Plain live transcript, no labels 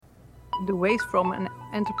the waste from an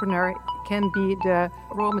entrepreneur can be the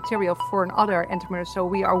raw material for another entrepreneur. So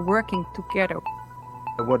we are working together.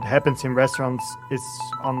 What happens in restaurants is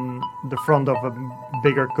on the front of a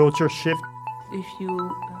bigger culture shift. If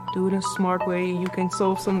you do it a smart way, you can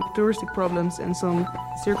solve some touristic problems and some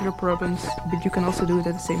circular problems, but you can also do it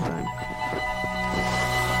at the same time.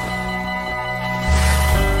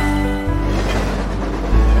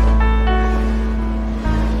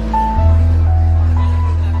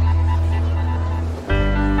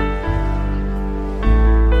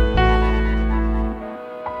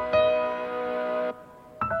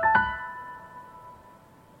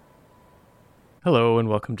 Hello and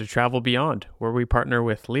welcome to Travel Beyond, where we partner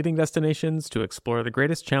with leading destinations to explore the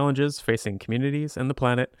greatest challenges facing communities and the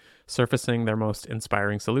planet, surfacing their most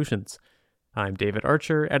inspiring solutions. I'm David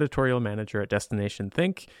Archer, editorial manager at Destination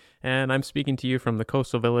Think, and I'm speaking to you from the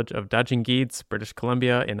coastal village of Dajingides, British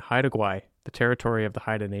Columbia in Haida Gwaii, the territory of the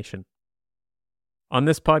Haida Nation. On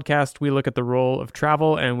this podcast, we look at the role of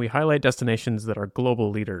travel and we highlight destinations that are global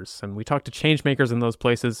leaders. And we talk to changemakers in those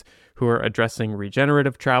places who are addressing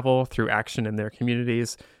regenerative travel through action in their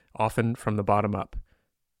communities, often from the bottom up.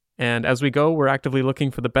 And as we go, we're actively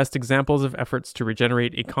looking for the best examples of efforts to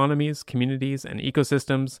regenerate economies, communities, and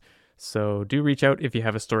ecosystems. So do reach out if you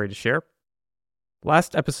have a story to share.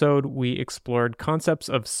 Last episode, we explored concepts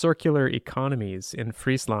of circular economies in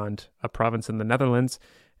Friesland, a province in the Netherlands.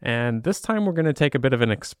 And this time we're going to take a bit of an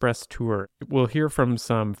express tour. We'll hear from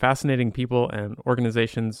some fascinating people and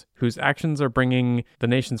organizations whose actions are bringing the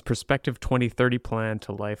nation's Perspective 2030 plan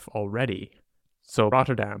to life already. So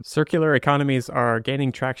Rotterdam. Circular economies are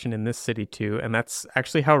gaining traction in this city too, and that's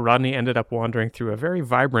actually how Rodney ended up wandering through a very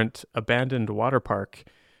vibrant, abandoned water park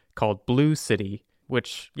called Blue City,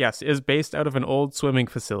 which, yes, is based out of an old swimming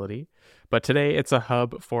facility. But today it's a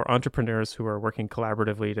hub for entrepreneurs who are working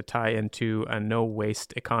collaboratively to tie into a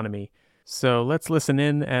no-waste economy. So let's listen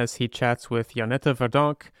in as he chats with Jeannette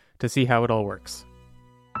Verdonk to see how it all works.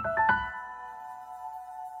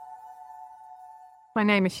 My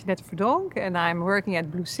name is Jeannette Verdonk and I'm working at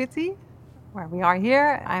Blue City, where we are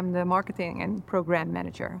here. I'm the marketing and program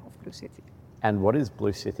manager of Blue City. And what is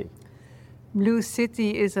Blue City? Blue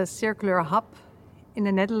City is a circular hub in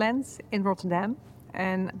the Netherlands, in Rotterdam.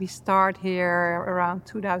 And we start here around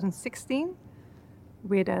 2016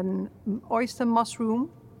 with an oyster mushroom.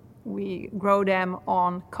 We grow them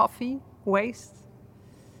on coffee waste.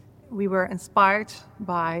 We were inspired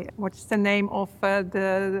by, what's the name of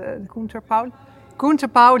the Gunther Pauli? Gunther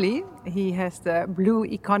Pauli. He has the Blue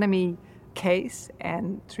Economy case,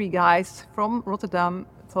 and 3 guys from Rotterdam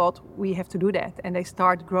thought we have to do that. And they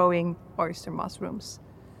start growing oyster mushrooms.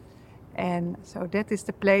 And so that is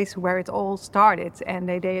the place where it all started. And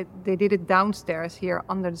they did it downstairs here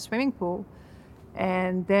under the swimming pool.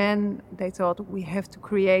 And then they thought we have to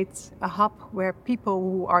create a hub where people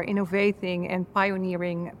who are innovating and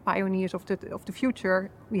pioneers of the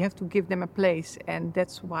future, we have to give them a place. And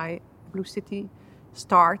that's why Blue City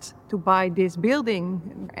starts to buy this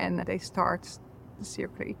building. And they start the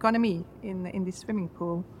circular economy in this swimming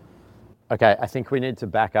pool. Okay, I think we need to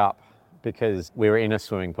back up because we were in a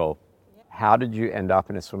swimming pool. How did you end up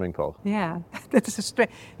in a swimming pool? Yeah, that is a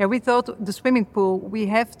strange. Yeah, we thought the swimming pool, we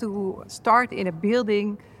have to start in a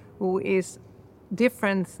building who is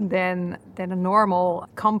different than a normal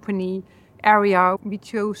company area. We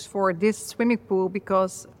chose for this swimming pool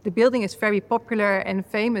because the building is very popular and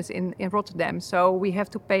famous in Rotterdam. So we have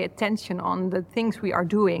to pay attention on the things we are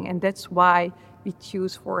doing. And that's why we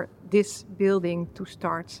choose for this building to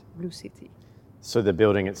start Blue City. So the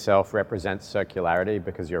building itself represents circularity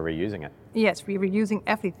because you're reusing it? Yes, we're reusing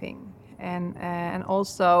everything. And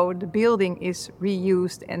also the building is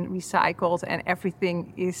reused and recycled, and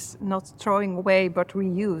everything is not throwing away but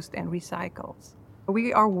reused and recycled.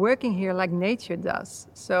 We are working here like nature does.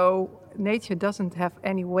 So nature doesn't have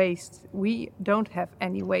any waste. We don't have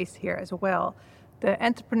any waste here as well. The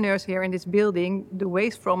entrepreneurs here in this building, the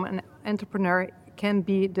waste from an entrepreneur can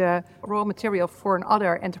be the raw material for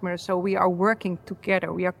another entrepreneur. So we are working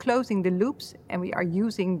together. We are closing the loops and we are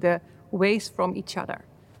using the waste from each other.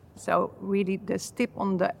 So really the step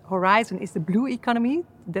on the horizon is the blue economy.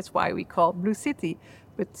 That's why we call Blue City.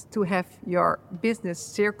 But to have your business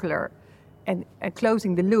circular and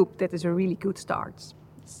closing the loop, that is a really good start.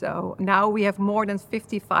 So now we have more than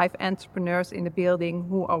 55 entrepreneurs in the building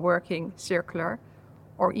who are working circular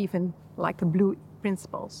or even like the blue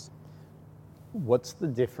principles. What's the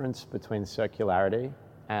difference between circularity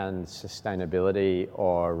and sustainability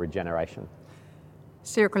or regeneration?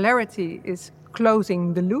 Circularity is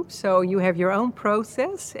closing the loop. So you have your own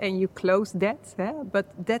process and you close that.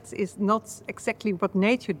 But that is not exactly what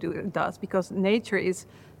nature does, because nature is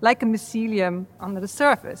like a mycelium under the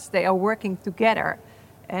surface. They are working together.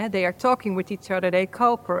 They are talking with each other, they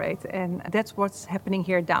cooperate, and that's what's happening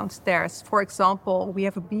here downstairs. For example, we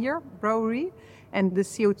have a beer brewery, and the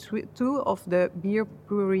CO2 of the beer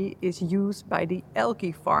brewery is used by the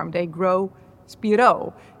algae farm. They grow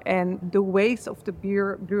Spiro, and the waste of the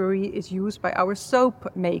beer brewery is used by our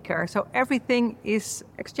soap maker. So everything is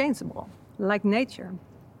exchangeable, like nature.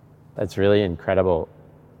 That's really incredible.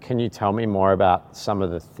 Can you tell me more about some of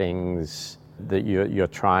the things that you're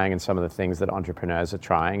trying and some of the things that entrepreneurs are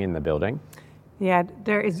trying in the building? Yeah,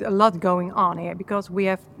 there is a lot going on here because we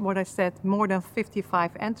have, what I said, more than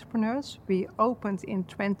 55 entrepreneurs. We opened in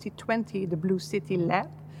 2020 the Blue City Lab.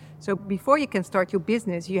 So before you can start your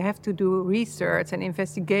business, you have to do research and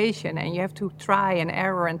investigation, and you have to try and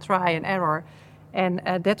error and try and error. And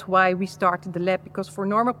that's why we started the lab, because for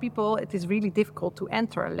normal people, it is really difficult to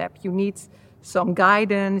enter a lab. You need some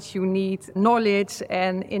guidance, you need knowledge,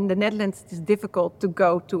 and in the Netherlands it is difficult to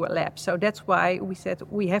go to a lab. So that's why we said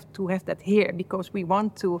we have to have that here, because we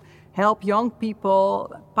want to help young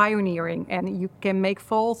people pioneering, and you can make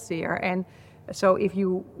falls here. And so if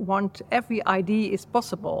you want, every idea is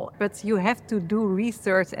possible, but you have to do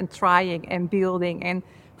research and trying and building and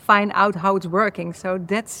find out how it's working. So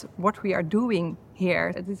that's what we are doing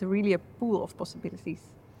here. It is really a pool of possibilities.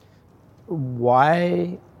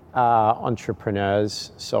 Why are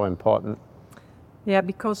entrepreneurs so important? Yeah,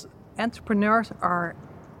 because entrepreneurs are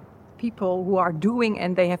people who are doing,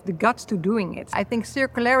 and they have the guts to doing it. I think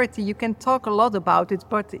circularity, you can talk a lot about it,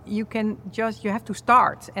 but you have to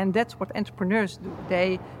start. And that's what entrepreneurs do.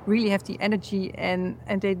 They really have the energy and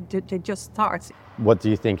they just start. What do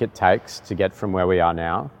you think it takes to get from where we are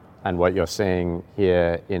now and what you're seeing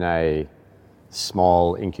here in a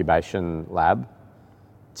small incubation lab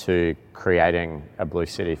to creating a blue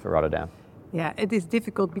city for Rotterdam? Yeah, it is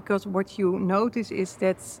difficult because what you notice is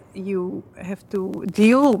that you have to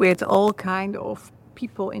deal with all kind of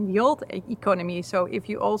people in the old economy. So if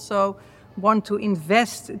you also want to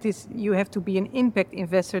invest, you have to be an impact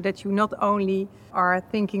investor, that you not only are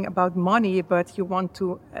thinking about money, but you want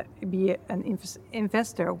to be an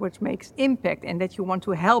investor which makes impact, and that you want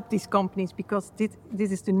to help these companies because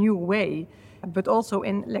this is the new way. But also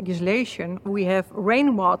in legislation, we have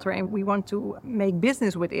rainwater and we want to make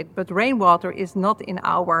business with it. But rainwater is not in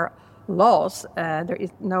our laws. There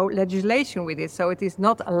is no legislation with it. So it is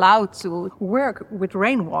not allowed to work with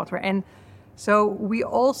rainwater. And so we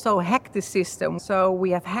also hack the system. So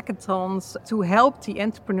we have hackathons to help the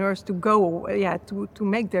entrepreneurs to go, to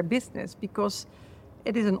make their business, because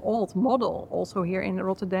it is an old model also here in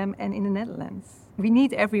Rotterdam and in the Netherlands. We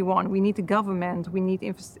need everyone. We need the government. We need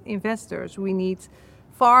investors. We need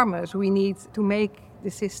farmers. We need to make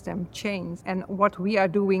the system change. And what we are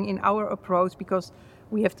doing in our approach, because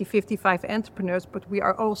we have the 55 entrepreneurs, but we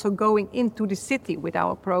are also going into the city with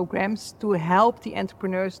our programs to help the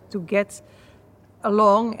entrepreneurs to get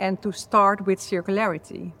along and to start with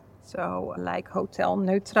circularity. So like Hotel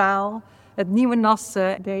Neutraal, at Nieuwe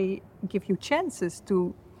Nassen, they give you chances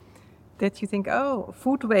that you think, oh,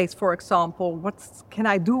 food waste, for example, what can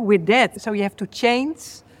I do with that? So you have to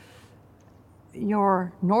change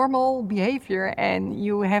your normal behavior and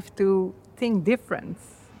you have to think different.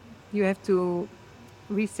 You have to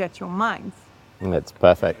reset your mind. That's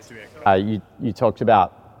perfect. You talked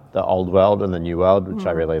about the old world and the new world, which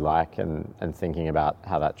I really like, and thinking about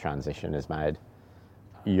how that transition is made.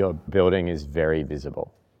 Your building is very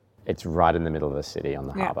visible. It's right in the middle of the city on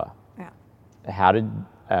the harbour. Yeah. How did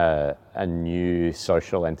a new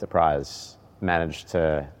social enterprise manage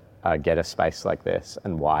to get a space like this,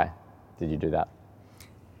 and why did you do that?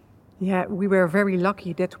 Yeah, we were very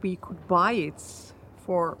lucky that we could buy it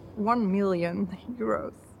for 1 million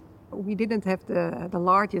euros. We didn't have the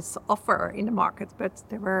largest offer in the market, but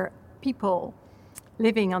there were people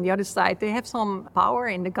living on the other side. They have some power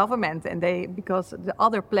in the government, and because the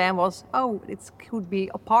other plan was, it could be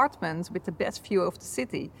apartments with the best view of the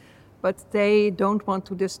city. But they don't want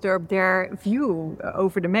to disturb their view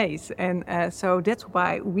over the maze. And so that's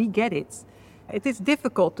why we get it. It is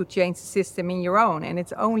difficult to change the system in your own, and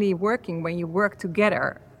it's only working when you work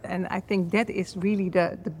together. And I think that is really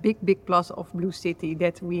the big plus of Blue City,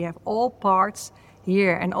 that we have all parts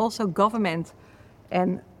here, and also government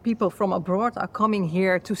and people from abroad are coming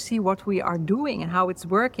here to see what we are doing and how it's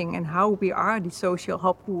working and how we are the social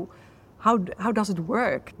hub. How does it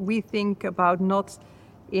work? We think about not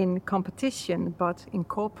in competition, but in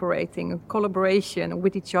cooperating, in collaboration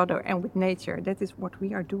with each other and with nature. That is what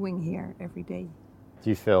we are doing here every day. Do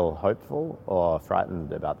you feel hopeful or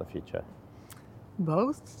frightened about the future?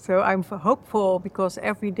 Both. So I'm hopeful because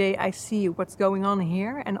every day I see what's going on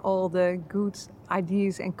here and all the good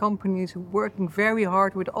ideas and companies working very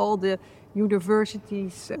hard with all the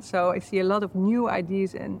universities. So I see a lot of new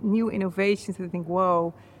ideas and new innovations. I think,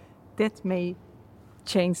 whoa, that may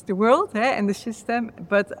change the world and the system.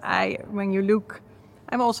 But when you look,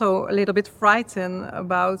 I'm also a little bit frightened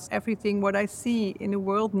about everything what I see in the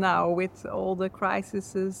world now with all the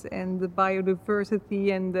crises and the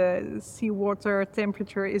biodiversity and the seawater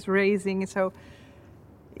temperature is rising. So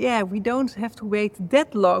yeah, we don't have to wait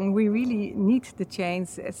that long. We really need the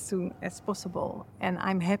change as soon as possible. And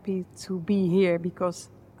I'm happy to be here because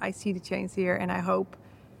I see the change here and I hope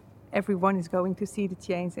everyone is going to see the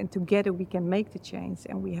change and together we can make the change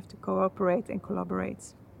and we have to cooperate and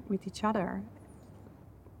collaborate with each other.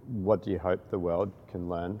 What do you hope the world can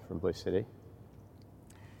learn from Blue City?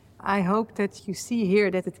 I hope that you see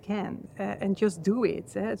here that it can and just do it.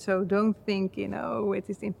 So don't think, it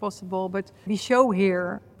is impossible, but we show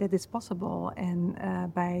here that it's possible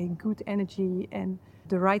and by good energy and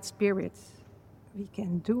the right spirit, we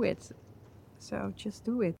can do it. So just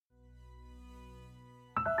do it.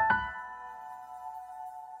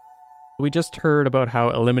 We just heard about how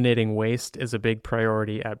eliminating waste is a big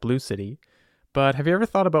priority at Blue City, but have you ever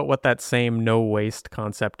thought about what that same no waste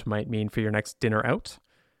concept might mean for your next dinner out?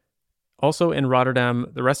 Also in Rotterdam,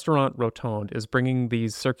 the restaurant Rotonde is bringing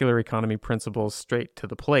these circular economy principles straight to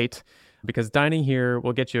the plate because dining here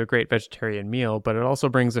will get you a great vegetarian meal, but it also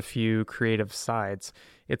brings a few creative sides.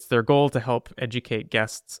 It's their goal to help educate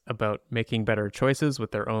guests about making better choices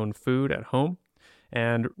with their own food at home.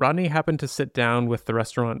 And Rodney happened to sit down with the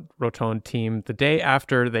restaurant Rotonde team the day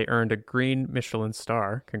after they earned a green Michelin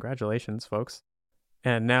star. Congratulations, folks.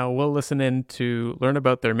 And now we'll listen in to learn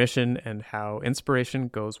about their mission and how inspiration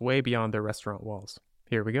goes way beyond their restaurant walls.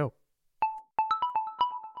 Here we go.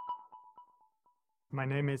 My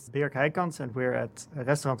name is Dirk Heikans and we're at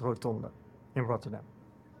Restaurant Rotonde in Rotterdam.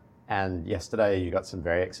 And yesterday you got some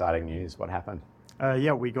very exciting news. What happened?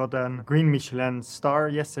 We got a green Michelin star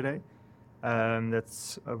yesterday.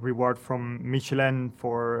 That's a reward from Michelin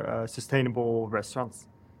for sustainable restaurants.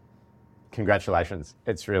 Congratulations.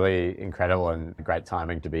 It's really incredible and great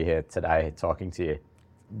timing to be here today talking to you.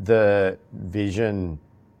 The vision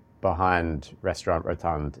behind Restaurant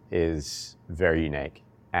Rotonde is very unique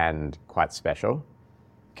and quite special.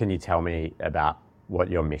 Can you tell me about what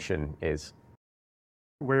your mission is?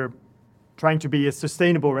 We're trying to be a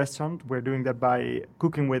sustainable restaurant. We're doing that by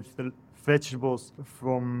cooking with the vegetables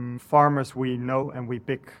from farmers we know, and we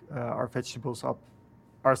pick our vegetables up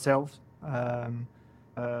ourselves.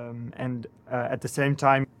 And at the same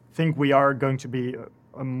time, think we are going to be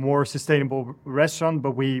a more sustainable restaurant,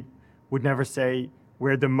 but we would never say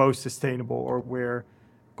we're the most sustainable or we're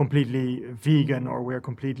completely vegan or we're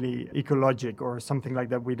completely ecologic or something like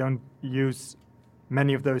that. We don't use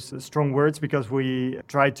many of those strong words because we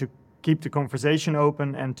try to keep the conversation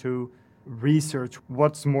open and to research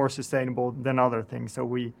what's more sustainable than other things. So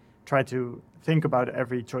we try to think about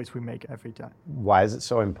every choice we make every time. Why is it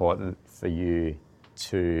so important for you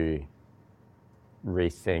to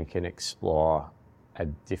rethink and explore a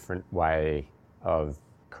different way of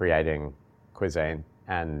creating cuisine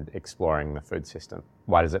and exploring the food system?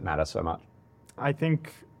 Why does it matter so much? I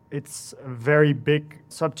think it's a very big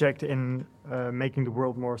subject in making the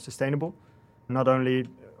world more sustainable. Not only,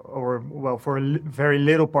 for a very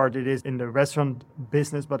little part it is in the restaurant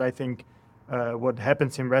business, but I think what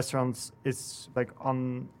happens in restaurants is like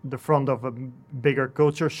on the front of a bigger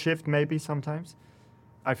culture shift maybe sometimes.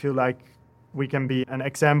 I feel like we can be an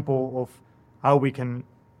example of how we can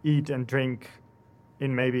eat and drink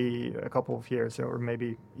in maybe a couple of years or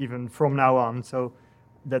maybe even from now on. So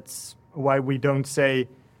that's why we don't say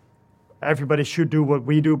everybody should do what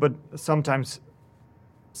we do, but sometimes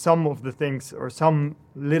some of the things or some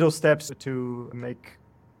little steps to make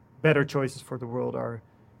better choices for the world are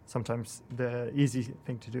sometimes the easy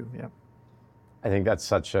thing to do. Yeah. I think that's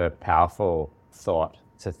such a powerful thought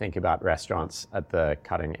to think about restaurants at the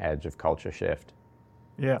cutting edge of culture shift.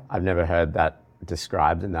 Yeah. I've never heard that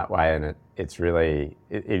described in that way, and it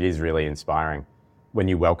is really inspiring when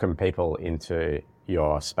you welcome people into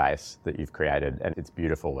your space that you've created, and it's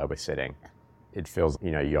beautiful where we're sitting. It feels,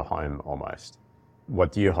 your home almost.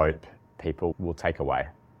 What do you hope people will take away?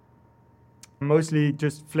 Mostly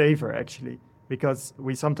just flavor, actually, because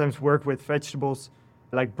we sometimes work with vegetables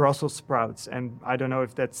like Brussels sprouts, and I don't know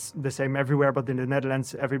if that's the same everywhere, but in the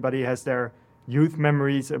Netherlands, everybody has their youth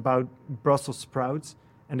memories about Brussels sprouts,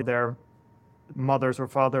 and their mothers or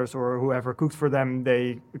fathers or whoever cooked for them,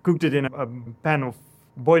 they cooked it in a pan of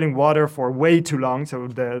boiling water for way too long, so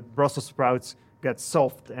the Brussels sprouts get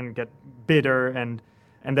soft and get bitter, and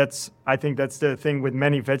I think that's the thing with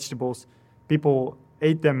many vegetables. People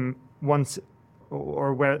ate them once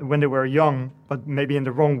or when they were young, but maybe in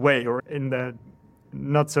the wrong way or in the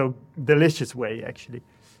not so delicious way, actually.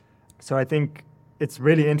 So I think it's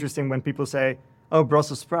really interesting when people say, oh,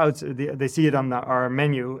 Brussels sprouts, they see it on our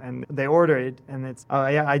menu and they order it, and it's, oh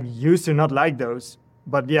yeah, I used to not like those,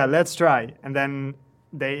 but yeah, let's try. And then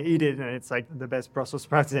they eat it and it's like the best Brussels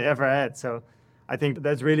sprouts they ever had. So I think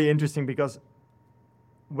that's really interesting, because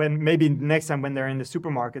when maybe next time when they're in the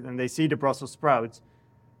supermarket and they see the Brussels sprouts,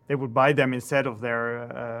 they would buy them instead of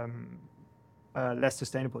their less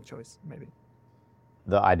sustainable choice, maybe.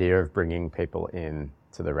 The idea of bringing people in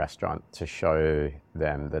to the restaurant to show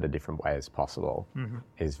them that a different way is possible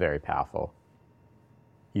is very powerful.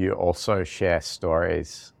 You also share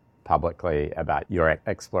stories publicly about your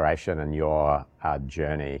exploration and your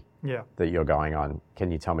journey that you're going on.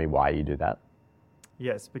 Can you tell me why you do that?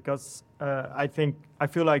 Yes, because I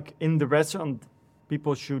feel like in the restaurant,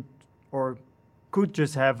 people should or could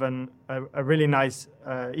just have a really nice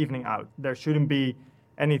evening out. There shouldn't be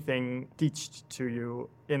anything taught to you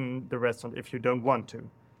in the restaurant if you don't want to.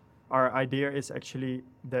 Our idea is actually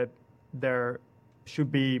that there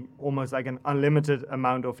should be almost like an unlimited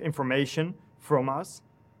amount of information from us,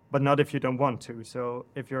 but not if you don't want to. So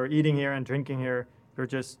if you're eating here and drinking here, you're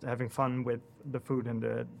just having fun with the food and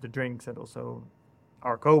the drinks, and also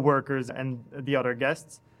our co-workers and the other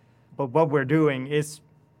guests. But what we're doing is,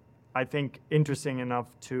 I think, interesting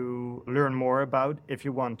enough to learn more about if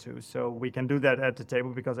you want to. So we can do that at the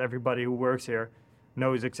table because everybody who works here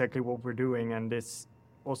knows exactly what we're doing, and this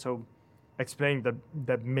also explains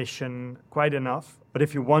the mission quite enough. But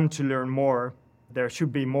if you want to learn more, there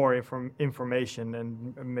should be more information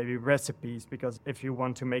and maybe recipes, because if you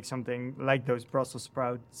want to make something like those Brussels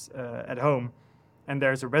sprouts at home and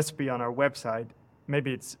there's a recipe on our website,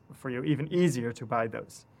 maybe it's for you even easier to buy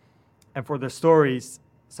those. And for the stories,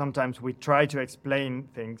 sometimes we try to explain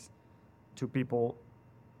things to people,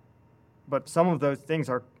 but some of those things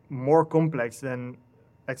are more complex than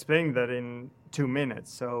explaining that in 2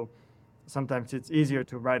 minutes. So sometimes it's easier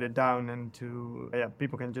to write it down, and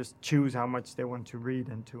people can just choose how much they want to read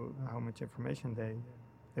and to how much information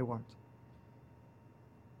they want.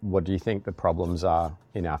 What do you think the problems are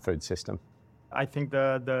in our food system? I think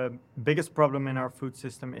the biggest problem in our food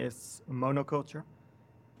system is monoculture.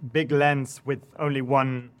 Big lands with only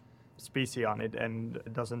one species on it, and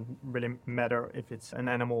it doesn't really matter if it's an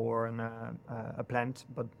animal or a plant,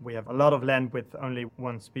 but we have a lot of land with only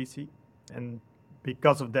one species, and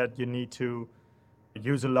because of that you need to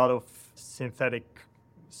use a lot of synthetic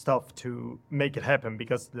stuff to make it happen,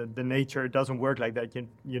 because the nature doesn't work like that.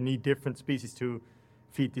 You need different species to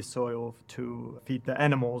feed the soil, to feed the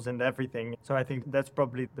animals and everything. So I think that's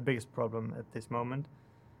probably the biggest problem at this moment.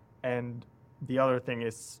 And the other thing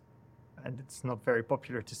is, and it's not very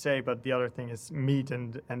popular to say, but the other thing is meat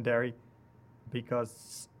and dairy,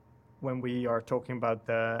 because when we are talking about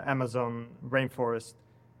the Amazon rainforest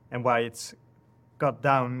and why it's cut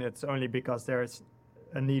down, it's only because there's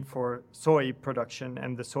a need for soy production,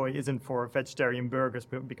 and the soy isn't for vegetarian burgers,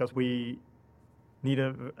 but because we need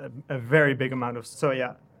a very big amount of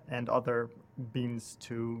soya and other beans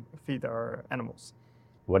to feed our animals.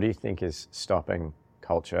 What do you think is stopping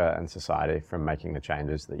culture and society from making the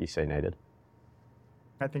changes that you see needed?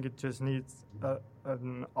 I think it just needs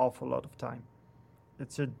an awful lot of time.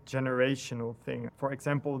 It's a generational thing. For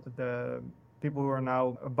example, the people who are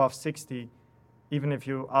now above 60, even if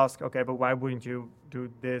you ask, okay, but why wouldn't you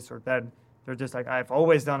do this or that? They're just like, I've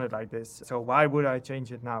always done it like this, so why would I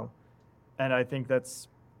change it now? And I think that's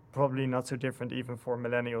probably not so different even for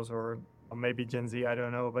millennials or maybe Gen Z, I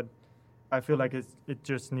don't know, but I feel like it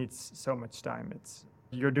just needs so much time.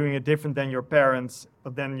 You're doing it different than your parents,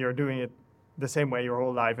 but then you're doing it the same way your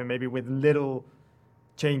whole life, and maybe with little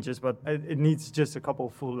changes, but it needs just a couple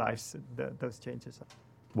of full lives, those changes.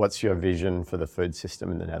 What's your vision for the food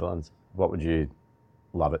system in the Netherlands? What would you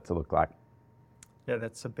love it to look like? Yeah,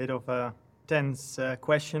 that's a bit of a tense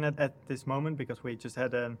question at this moment, because we just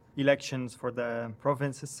had elections for the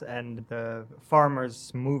provinces, and the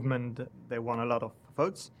farmers movement, they won a lot of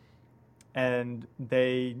votes, and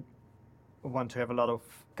they want to have a lot of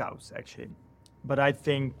cows, actually. But I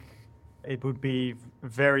think it would be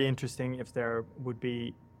very interesting if there would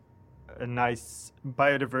be a nice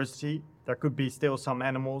biodiversity. There could be still some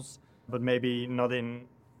animals, but maybe not in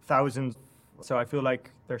thousands. So I feel like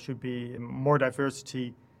there should be more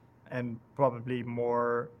diversity and probably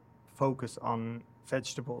more focus on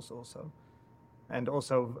vegetables also. And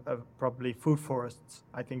also probably food forests.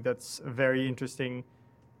 I think that's very interesting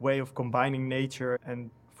way of combining nature and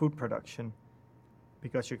food production,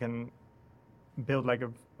 because you can build like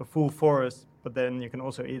a full forest, but then you can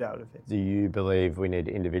also eat out of it. Do you believe we need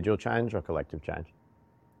individual change or collective change?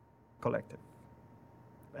 Collective.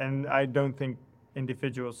 And I don't think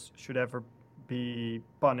individuals should ever be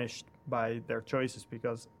punished by their choices,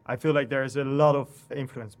 because I feel like there is a lot of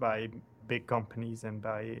influence by big companies and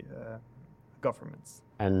by governments.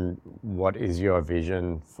 And what is your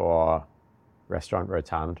vision for Restaurant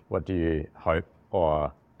Rotund? What do you hope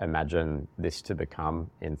or imagine this to become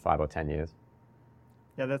in 5 or 10 years?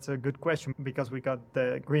 Yeah, that's a good question, because we got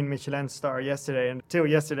the Green Michelin star yesterday, and till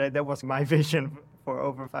yesterday that was my vision for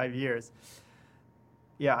over 5 years.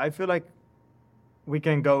 Yeah, I feel like we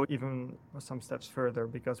can go even some steps further,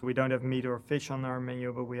 because we don't have meat or fish on our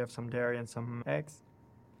menu, but we have some dairy and some eggs.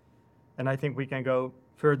 And I think we can go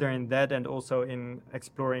further in that, and also in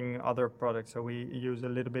exploring other products. So we use a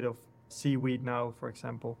little bit of seaweed now, for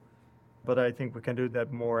example. But I think we can do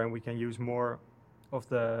that more, and we can use more of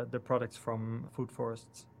the products from food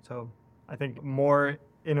forests. So I think more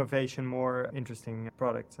innovation, more interesting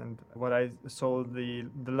products. And what I saw the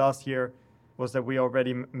last year was that we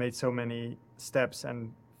already made so many steps,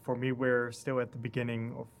 and for me we're still at the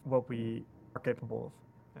beginning of what we are capable of.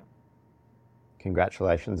 Yeah.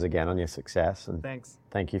 Congratulations again on your success, and Thanks.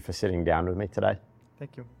 thank you for sitting down with me today.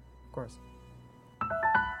 Thank you. Of course.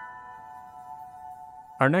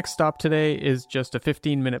 Our next stop today is just a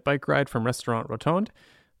 15-minute bike ride from Restaurant Rotund.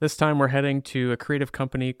 This time we're heading to a creative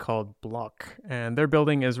company called Block, and their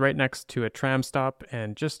building is right next to a tram stop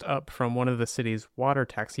and just up from one of the city's water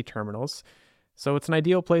taxi terminals. So it's an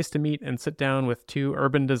ideal place to meet and sit down with two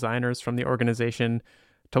urban designers from the organization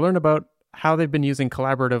to learn about how they've been using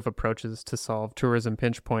collaborative approaches to solve tourism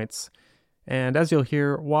pinch points. And as you'll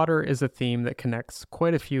hear, water is a theme that connects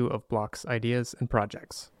quite a few of Block's ideas and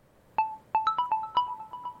projects.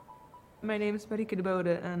 My name is Marieke de Bode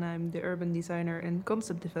and I'm the urban designer and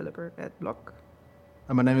concept developer at Block.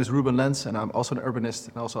 And my name is Ruben Lens and I'm also an urbanist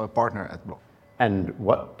and also a partner at Block. And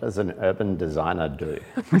what does an urban designer do?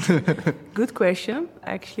 Good question.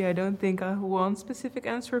 Actually, I don't think I have one specific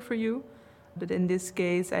answer for you. But in this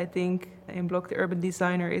case, I think in Block the urban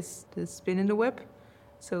designer is the spin in the web.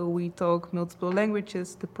 So we talk multiple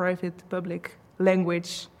languages, the private, the public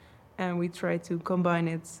language, and we try to combine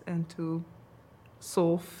it and to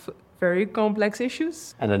solve very complex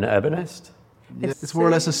issues. And an urbanist? Yeah, it's more or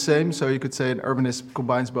less the same. So you could say an urbanist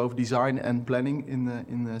combines both design and planning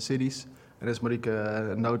in the cities. And as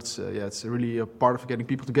Marieke notes, it's really a part of getting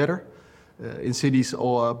people together. In cities,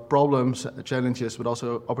 all problems, challenges, but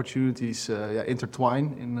also opportunities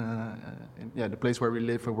intertwine in the place where we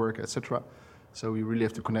live and work, etc. So we really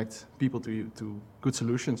have to connect people to good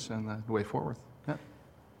solutions and the way forward. Yeah.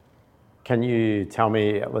 Can you tell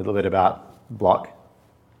me a little bit about Block?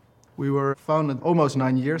 We were founded almost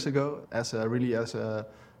 9 years ago as a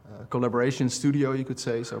collaboration studio, you could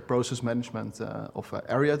say, so process management of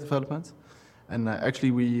area development. And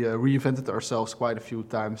actually we reinvented ourselves quite a few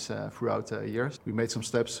times throughout the years. We made some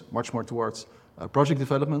steps much more towards project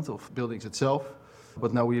development of buildings itself,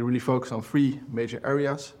 but now we really focus on 3 major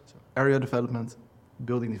areas: so area development,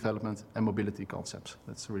 building development, and mobility concepts.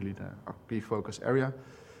 That's really our key focus area.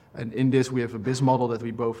 And in this we have a business model that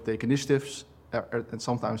we both take initiatives, and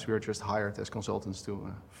sometimes we are just hired as consultants to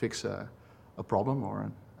fix a problem or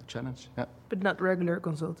a challenge. Yeah. But not regular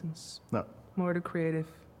consultants. No. More the creative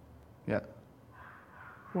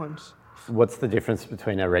ones. What's the difference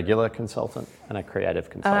between a regular consultant and a creative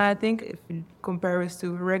consultant? I think if you compare us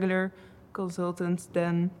to regular consultants,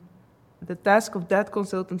 then the task of that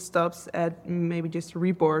consultant stops at maybe just a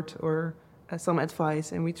report or some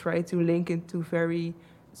advice, and we try to link it to very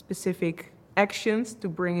specific actions to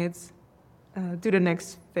bring it to the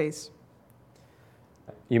next phase.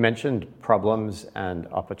 You mentioned problems and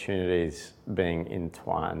opportunities being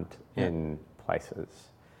entwined in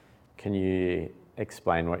places. Can you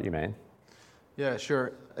explain what you mean? Yeah,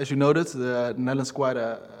 sure. As you noted, the Netherlands is quite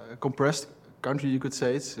a compressed country, you could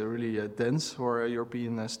say. It's really dense for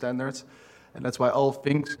European standards. And that's why all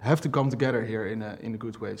things have to come together here in a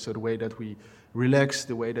good way. So the way that we relax,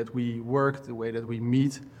 the way that we work, the way that we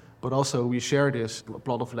meet, but also we share this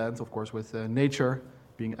plot of land, of course, with nature,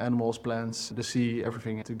 being animals, plants, the sea,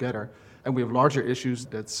 everything together. And we have larger issues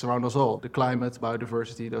that surround us all: the climate,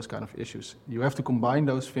 biodiversity, those kind of issues. You have to combine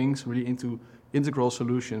those things really into integral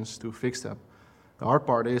solutions to fix them. The hard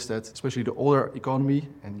part is that especially the older economy,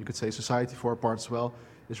 and you could say society for a part as well,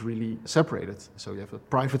 is really separated. So you have the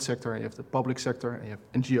private sector, you have the public sector, and you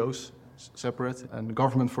have NGOs separate, and the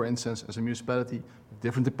government, for instance, as a municipality,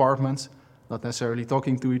 different departments, not necessarily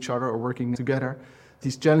talking to each other or working together.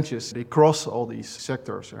 These challenges, they cross all these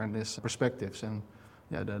sectors and these perspectives and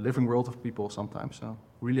the living world of people sometimes. So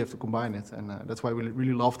we really have to combine it. And that's why we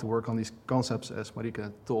really love to work on these concepts, as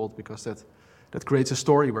Marike told, because that creates a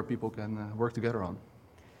story where people can work together on.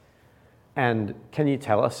 And can you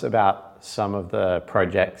tell us about some of the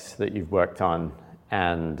projects that you've worked on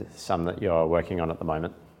and some that you're working on at the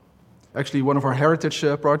moment? Actually, one of our heritage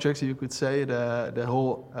projects, you could say, the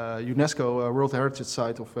whole UNESCO World Heritage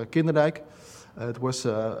Site of Kinderdijk. It was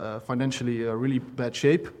financially really bad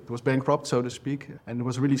shape. It was bankrupt, so to speak, and it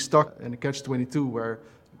was really stuck in a catch-22 where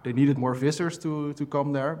they needed more visitors to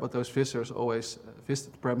come there, but those visitors always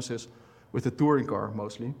visited the premises with a touring car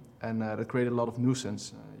mostly, and that created a lot of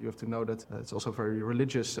nuisance. You have to know that it's also a very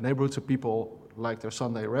religious neighborhood, so people like their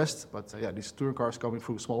Sunday rest, but these touring cars coming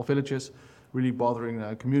through small villages, really bothering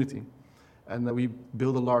the community. And we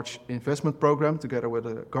built a large investment program together with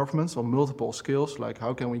the governments on multiple scales, like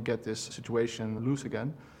how can we get this situation loose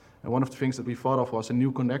again. And one of the things that we thought of was a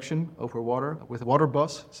new connection over water with a water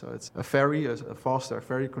bus. So it's a ferry, a faster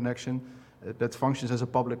ferry connection that functions as a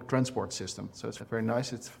public transport system. So it's very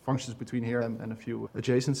nice. It functions between here and a few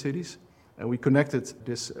adjacent cities. And we connected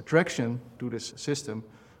this attraction to this system,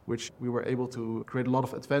 which we were able to create a lot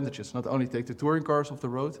of advantages, not only take the touring cars off the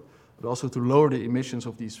road, but also to lower the emissions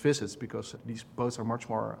of these visits, because these boats are much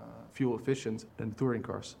more fuel efficient than the touring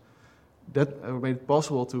cars. That made it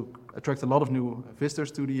possible to attract a lot of new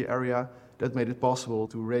visitors to the area. That made it possible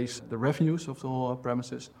to raise the revenues of the whole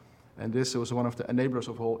premises. And this was one of the enablers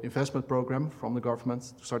of the whole investment program from the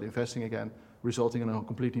government to start investing again, resulting in a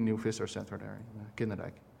completely new visitor center there in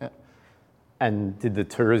Kinderdijk. Yeah. And did the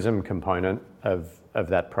tourism component of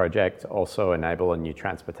that project also enable a new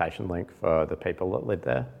transportation link for the people that live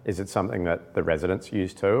there? Is it something that the residents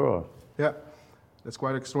use too? Or? Yeah, that's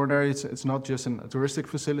quite extraordinary. It's not just a touristic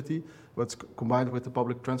facility, but it's combined with the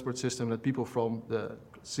public transport system that people from the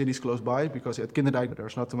cities close by, because at Kinderdijk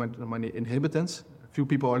there's not too many inhabitants. A few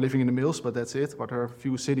people are living in the mills, but that's it. But there are a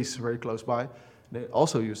few cities very close by. They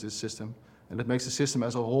also use this system. And that makes the system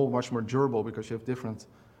as a whole much more durable, because you have different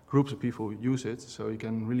groups of people who use it, so you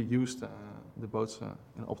can really use the boats in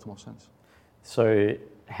an optimal sense. So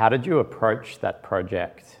how did you approach that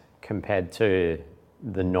project compared to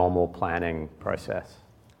the normal planning process?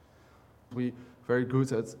 We're very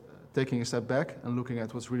good at taking a step back and looking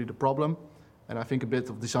at what's really the problem. And I think a bit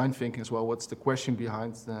of design thinking as well, what's the question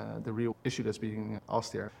behind the real issue that's being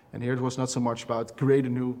asked here. And here it was not so much about create a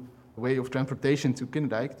new way of transportation to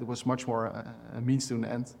Kinderdijk, it was much more a means to an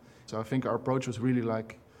end. So I think our approach was really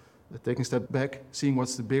like taking a step back, seeing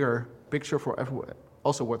what's the bigger picture for everyone,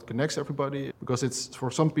 also what connects everybody, because it's for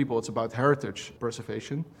some people it's about heritage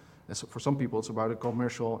preservation, and so for some people it's about a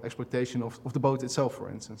commercial exploitation of the boat itself, for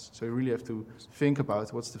instance. So you really have to think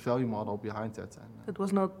about what's the value model behind that. And, It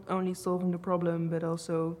was not only solving the problem, but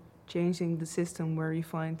also changing the system where you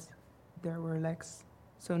find there were lacks.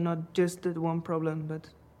 So not just the one problem, but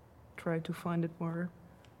try to find it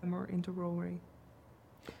a more integral way.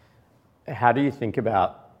 How do you think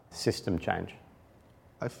about system change?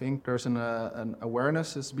 I think there's an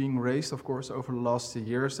awareness that's being raised, of course, over the last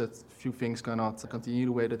years that few things cannot continue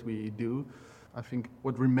the way that we do. I think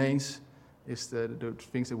what remains is the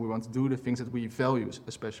things that we want to do, the things that we value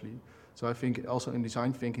especially. So I think also in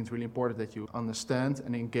design thinking it's really important that you understand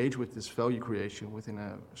and engage with this value creation within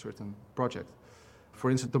a certain project.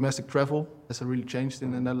 For instance, domestic travel has really changed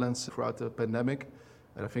in the Netherlands throughout the pandemic.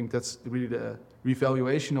 And I think that's really the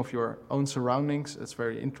revaluation of your own surroundings. It's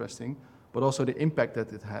very interesting, but also the impact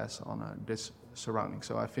that it has on this surrounding.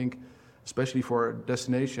 So I think, especially for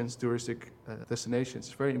destinations, touristic destinations,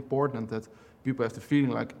 it's very important that people have the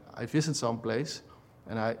feeling like I visit some place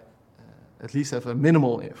and I at least have a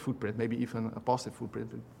minimal footprint, maybe even a positive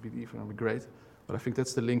footprint would be even great. But I think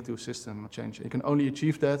that's the link to system change. You can only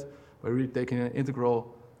achieve that by really taking an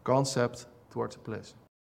integral concept towards a place.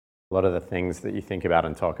 A lot of the things that you think about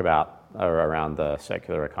and talk about are around the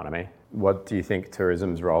circular economy. What do you think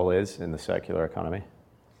tourism's role is in the circular economy?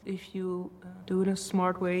 If you do it a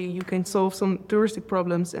smart way, you can solve some touristic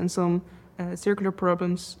problems and some circular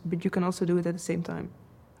problems, but you can also do it at the same time.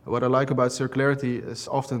 What I like about circularity is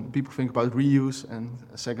often people think about reuse and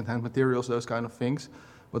second-hand materials, those kind of things.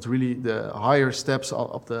 But really the higher steps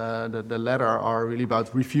of the ladder are really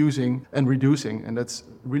about refusing and reducing. And that's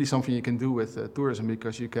really something you can do with tourism,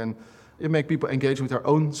 because you make people engage with their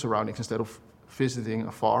own surroundings instead of visiting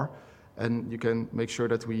afar. And you can make sure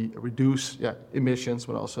that we reduce emissions,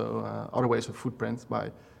 but also other ways of footprint by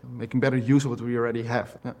making better use of what we already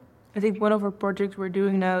have. Yeah. I think one of our projects we're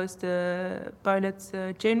doing now is the pilot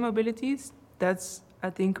chain mobilities. That's, I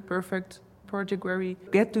think, a perfect project where we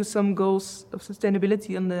get to some goals of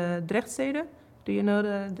sustainability on the Drechtsteden. Do you know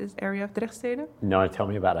this area of Drechtstede? No, tell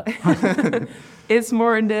me about it. It's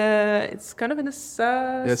more it's kind of in the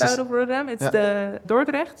south of Rotterdam. It's the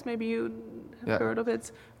Dordrecht, maybe you have heard of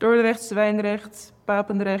it. Dordrecht, Zwijndrecht,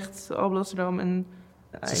 Papendrecht, Alblasserdam, and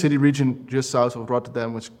it's a city region just south of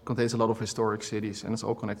Rotterdam, which contains a lot of historic cities, and it's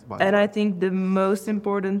all connected by. And I think the most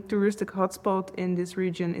important touristic hotspot in this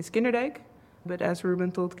region is Kinderdijk. But as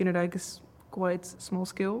Ruben told, Kinderdijk is quite small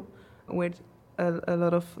scale, with a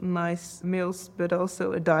lot of nice mills, but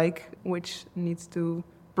also a dike, which needs to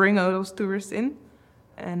bring all those tourists in.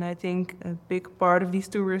 And I think a big part of these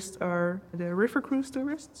tourists are the river cruise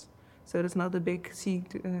tourists. So it's not the big sea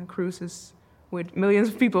cruises with millions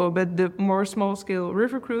of people, but the more small-scale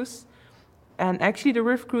river cruise. And actually the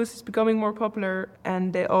river cruise is becoming more popular,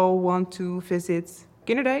 and they all want to visit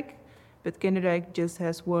Kinderdijk. But Kinderdijk just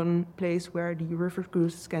has one place where the river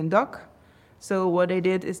cruises can dock. So what they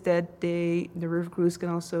did is that the river cruise can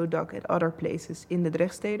also dock at other places in the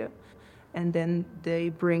Drechtstede. And then they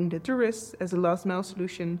bring the tourists as a last mile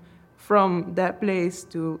solution from that place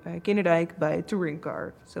to Kinderdijk by a touring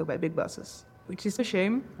car, so by big buses. Which is a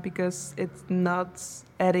shame, because it's not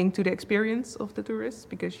adding to the experience of the tourists,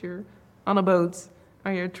 because you're on a boat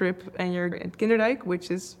on your trip and you're at Kinderdijk,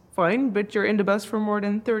 which is fine, but you're in the bus for more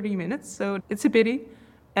than 30 minutes, so it's a pity.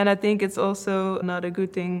 And I think it's also not a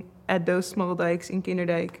good thing at those small dikes in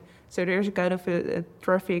Kinderdijk. So there's a kind of a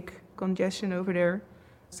traffic congestion over there.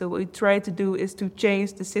 So what we try to do is to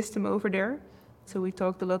change the system over there. So we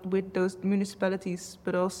talked a lot with those municipalities,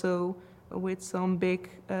 but also with some big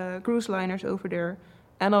cruise liners over there,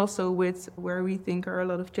 and also with where we think are a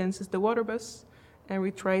lot of chances, the water bus. And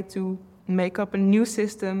we try to make up a new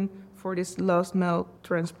system for this last mile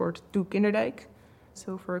transport to Kinderdijk.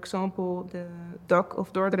 So, for example, the dock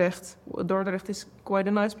of Dordrecht. Dordrecht is quite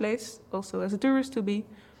a nice place, also as a tourist to be.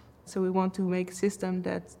 So we want to make a system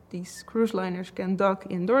that these cruise liners can dock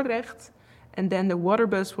in Dordrecht, and then the water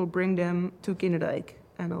bus will bring them to Kinderdijk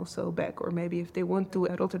and also back, or maybe if they want to,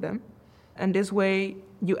 at Rotterdam. And this way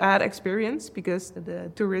you add experience, because the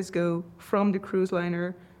tourists go from the cruise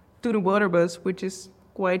liner to the water bus, which is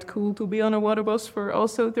quite cool to be on a water bus for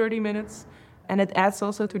also 30 minutes. And it adds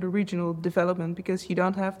also to the regional development, because you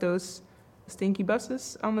don't have those stinky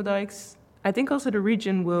buses on the dikes. I think also the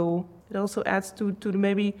region it also adds to the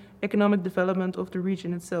maybe economic development of the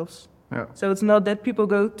region itself. Yeah. So it's not that people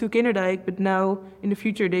go to Kinderdijk, but now in the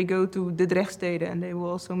future they go to the Drechtstede, and they will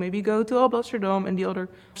also maybe go to Alblasserdam and the other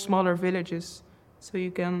smaller villages. So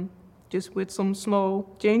you can, just with some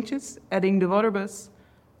small changes, adding the water bus,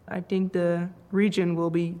 I think the region will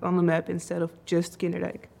be on the map instead of just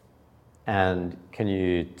Kinderdijk. And can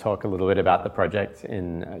you talk a little bit about the project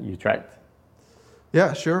in Utrecht?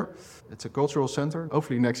 Yeah, sure. It's a cultural center.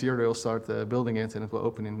 Hopefully next year they'll start building it, and it will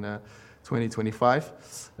open in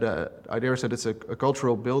 2025. The idea is that it's a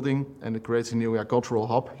cultural building, and it creates a new cultural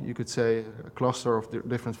hub, you could say, a cluster of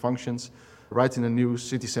different functions, right in a new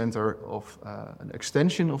city center of an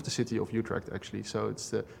extension of the city of Utrecht, actually. So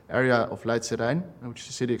it's the area of Leidse Rijn, which is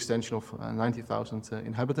a city extension of 90,000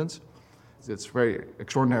 inhabitants. It's very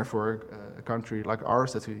extraordinary for a country like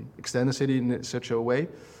ours that we extend the city in such a way.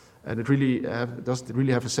 And it really doesn't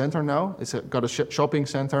really have a center now. It's got a shopping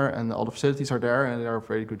center, and all the facilities are there, and they are in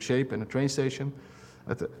very good shape, and a train station.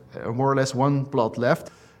 More or less one plot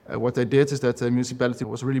left. What they did is that the municipality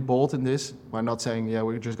was really bold in this by not saying, yeah,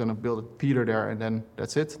 we're just going to build a pier there and then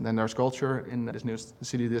that's it. And then there's culture in this new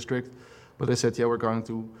city district. But they said, yeah, we're going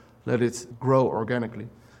to let it grow organically.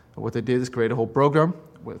 And what they did is create a whole program,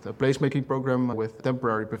 with a placemaking program with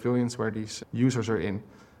temporary pavilions where these users are in.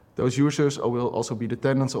 Those users will also be the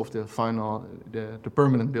tenants of the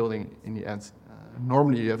permanent building in the end.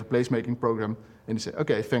 Normally you have a placemaking program and you say,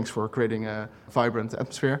 okay, thanks for creating a vibrant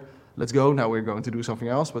atmosphere. Let's go, now we're going to do something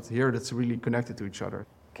else. But here that's really connected to each other.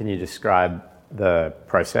 Can you describe the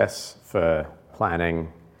process for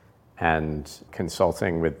planning and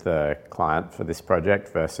consulting with the client for this project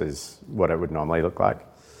versus what it would normally look like?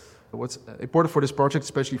 What's important for this project,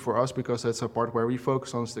 especially for us, because that's a part where we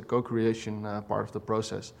focus on, is the co-creation part of the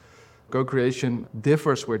process. Co-creation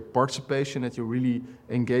differs with participation, that you really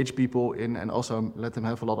engage people in and also let them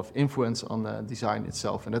have a lot of influence on the design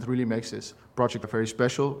itself. And that really makes this project very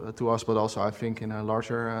special to us, but also I think in a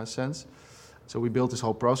larger sense. So we built this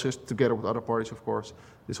whole process together with other parties, of course,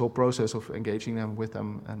 this whole process of engaging them with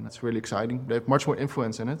them, and it's really exciting. They have much more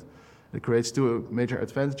influence in it. It creates two major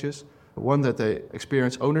advantages. One, that they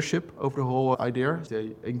experience ownership over the whole idea.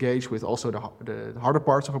 They engage with also the harder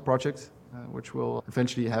parts of a project, which will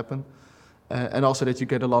eventually happen. And also that you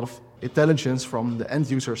get a lot of intelligence from the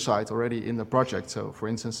end user side already in the project. So for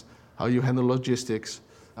instance, how you handle logistics,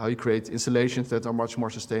 how you create installations that are much more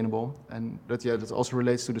sustainable. And that also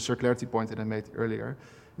relates to the circularity point that I made earlier.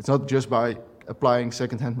 It's not just by applying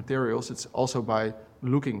second-hand materials, it's also by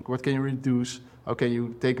looking what can you reduce, how can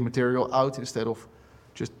you take material out instead of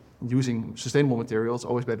just using sustainable materials. It's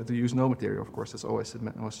always better to use no material, of course. That's always the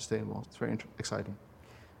most sustainable. It's very exciting.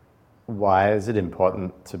 Why is it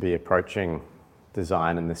important to be approaching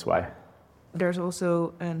design in this way? There's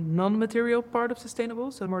also a non-material part of sustainable,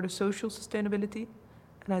 so more the social sustainability.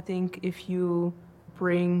 And I think if you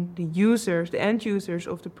bring the users, the end users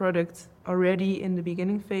of the product already in the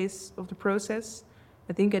beginning phase of the process,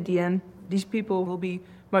 I think at the end, these people will be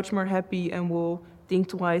much more happy and will think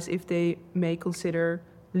twice if they may consider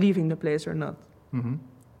leaving the place or not. Mm-hmm.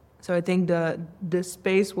 So I think the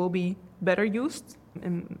space will be better used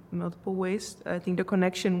in multiple ways. I think the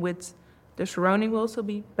connection with the surrounding will also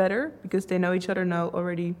be better because they know each other now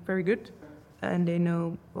already very good. And they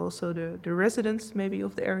know also the residents maybe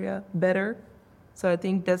of the area better. So I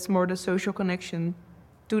think that's more the social connection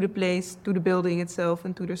to the place, to the building itself,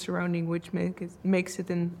 and to the surrounding, which makes it,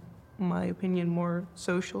 in my opinion, more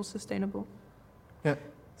social sustainable. Yeah.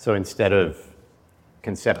 So instead of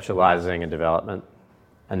conceptualizing a development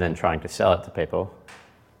and then trying to sell it to people,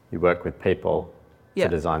 you work with people to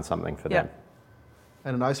design something for them.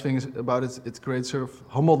 And the nice thing is about it, it creates sort of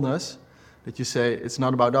humbleness that you say it's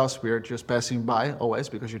not about us, we're just passing by always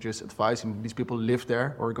because you're just advising these people live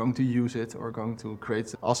there or going to use it or going to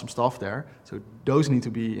create awesome stuff there. So those need to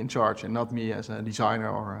be in charge and not me as a designer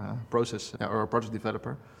or a process or a project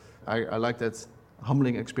developer. I like that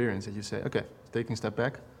humbling experience that you say, okay, taking a step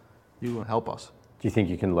back, you help us. Do you think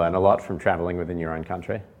you can learn a lot from traveling within your own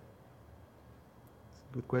country?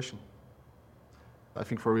 Good question. I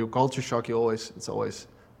think for a real culture shock, it's always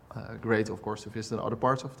great, of course, to visit other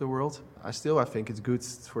parts of the world. I think it's good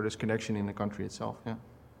for this connection in the country itself. Yeah.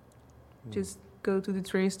 Just go to the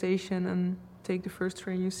train station and take the first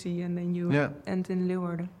train you see, and then you end in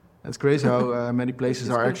Leeuwarden. It's crazy how many places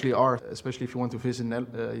actually are, especially if you want to visit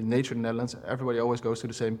nature in the Netherlands. Everybody always goes to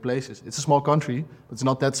the same places. It's a small country, but it's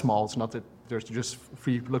not that small. It's not that there's just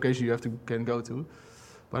 3 locations you can go to.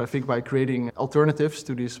 But I think by creating alternatives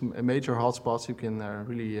to these major hotspots, you can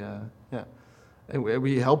really, And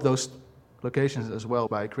we help those locations as well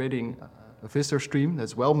by creating a visitor stream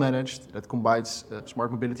that's well managed, that combines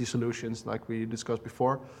smart mobility solutions like we discussed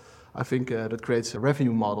before. I think that creates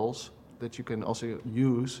revenue models that you can also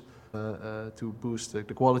use to boost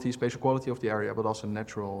the quality, spatial quality of the area, but also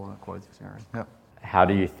natural quality of the area. Yeah. How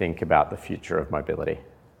do you think about the future of mobility?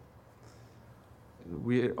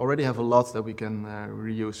 We already have a lot that we can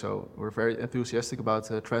reuse, so we're very enthusiastic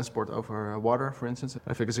about transport over water, for instance.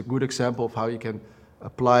 I think it's a good example of how you can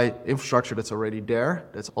apply infrastructure that's already there,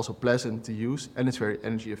 that's also pleasant to use, and it's very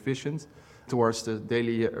energy efficient towards the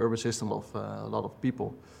daily urban system of a lot of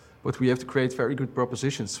people. But we have to create very good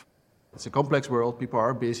propositions. It's a complex world, people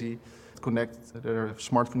are busy, there are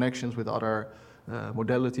smart connections with other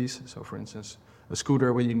modalities. So for instance, a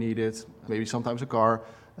scooter when you need it, maybe sometimes a car,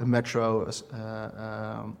 a metro,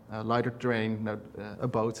 a lighter train, a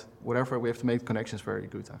boat, whatever. We have to make connections very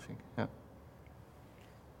good, I think. Yeah.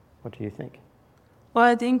 What do you think? Well,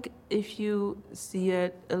 I think if you see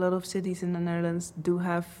it, a lot of cities in the Netherlands do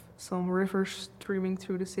have some rivers streaming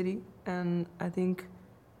through the city. And I think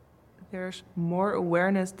there's more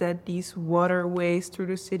awareness that these waterways through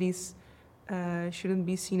the cities shouldn't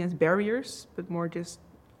be seen as barriers, but more just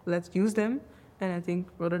let's use them. And I think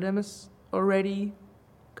Rotterdam is already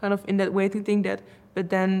kind of in that way to think that, but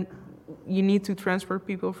then you need to transport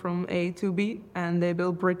people from A to B, and they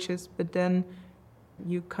build bridges, but then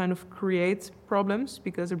you kind of create problems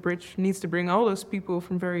because a bridge needs to bring all those people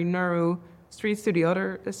from very narrow streets to the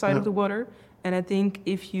other side of the water. And I think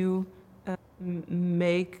if you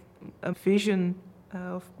make a vision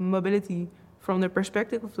of mobility from the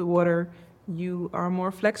perspective of the water, you are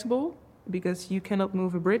more flexible because you cannot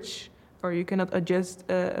move a bridge or you cannot adjust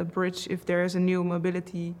a bridge if there is a new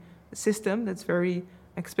mobility system that's very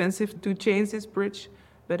expensive to change this bridge.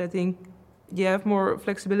 But I think you have more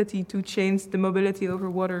flexibility to change the mobility over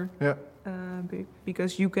water. Yeah.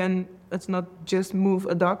 Because you can, it's not just move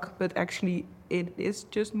a dock, but actually it is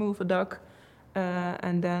just move a dock,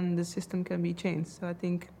 and then the system can be changed. So I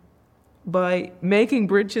think by making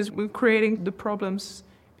bridges, we're creating the problems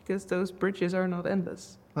because those bridges are not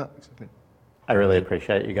endless. Exactly. I really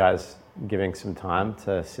appreciate you guys giving some time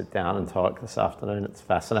to sit down and talk this afternoon. It's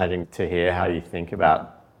fascinating to hear how you think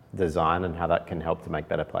about design and how that can help to make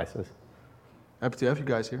better places. Happy to have you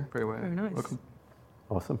guys here. Very well. Very nice. Welcome.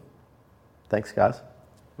 Awesome. Thanks, guys.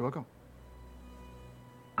 You're welcome.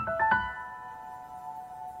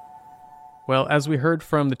 Well, as we heard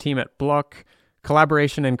from the team at Block,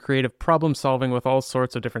 Collaboration and creative problem solving with all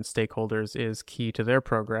sorts of different stakeholders is key to their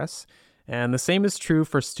progress. And the same is true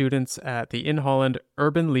for students at the In Holland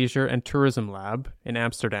Urban Leisure and Tourism Lab in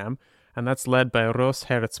Amsterdam, and that's led by Roos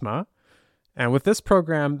Gerritsma. And with this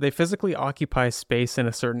program, they physically occupy space in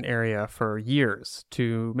a certain area for years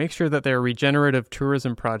to make sure that their regenerative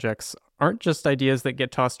tourism projects aren't just ideas that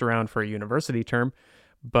get tossed around for a university term,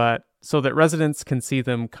 but so that residents can see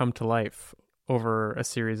them come to life over a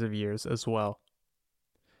series of years as well.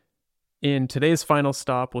 In today's final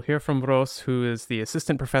stop, we'll hear from Roos, who is the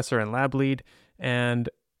assistant professor and lab lead, and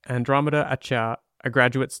Andromeda Acha, a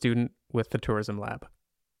graduate student with the tourism lab.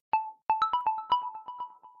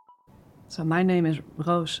 So my name is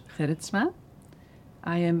Roos Gerritsma.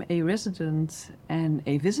 I am a resident and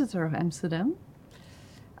a visitor of Amsterdam.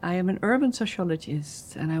 I am an urban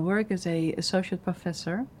sociologist and I work as an associate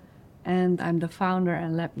professor, and I'm the founder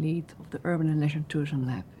and lab lead of the Urban and Leisure Tourism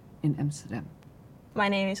Lab in Amsterdam. My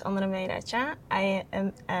name is Andromeda Acha. I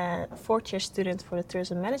am a fourth-year student for the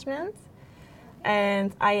tourism management,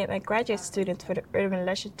 and I am a graduate student for the Urban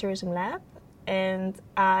Leisure Tourism Lab. And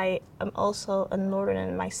I am also a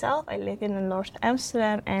northerner myself. I live in the north of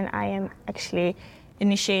Amsterdam, and I am actually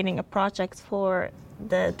initiating a project for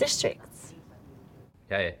the districts.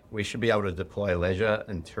 Okay, we should be able to deploy leisure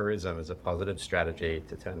and tourism as a positive strategy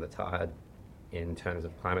to turn the tide in terms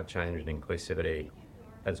of climate change and inclusivity,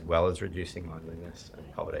 as well as reducing loneliness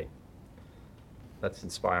and poverty. That's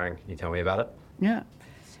inspiring. Can you tell me about it? Yeah.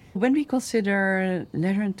 When we consider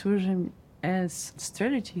leisure and tourism as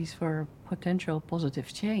strategies for potential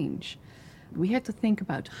positive change, we had to think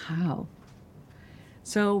about how.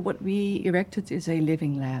 So what we erected is a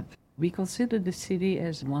living lab. We consider the city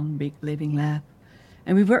as one big living lab,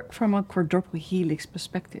 and we work from a quadruple helix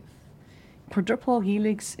perspective. Quadruple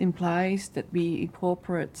helix implies that we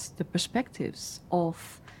incorporate the perspectives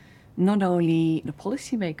of not only the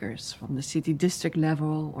policymakers from the city district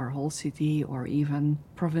level or whole city or even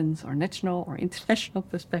province or national or international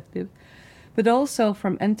perspective, but also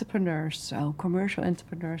from entrepreneurs, so commercial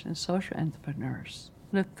entrepreneurs and social entrepreneurs.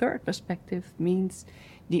 The third perspective means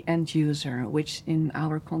the end user, which in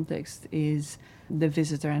our context is the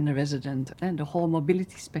visitor and the resident and the whole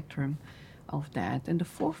mobility spectrum of that. And the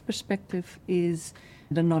fourth perspective is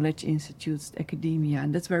the knowledge institutes, academia,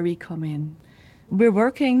 and that's where we come in. We're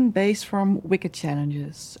working based from wicked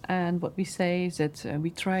challenges, and what we say is that we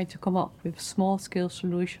try to come up with small-scale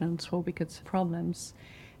solutions for wicked problems.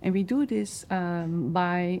 And we do this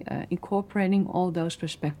by incorporating all those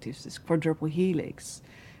perspectives, this quadruple helix.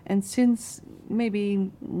 And since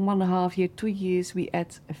maybe 1.5 years, 2 years, we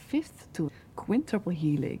add a fifth to quintuple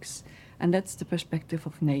helix, and that's the perspective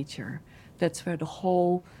of nature. That's where the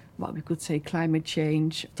whole, what we could say, climate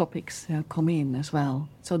change topics come in as well.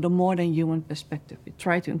 So the more than human perspective, we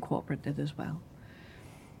try to incorporate that as well.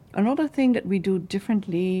 Another thing that we do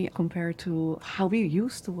differently compared to how we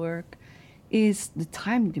used to work is the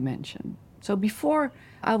time dimension. So before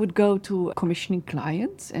I would go to commissioning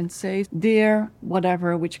clients and say, dear,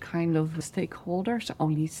 whatever, which kind of stakeholders,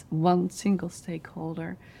 only one single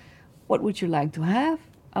stakeholder, what would you like to have?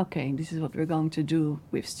 Okay, this is what we're going to do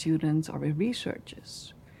with students or with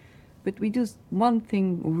researchers. But we do one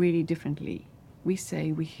thing really differently. We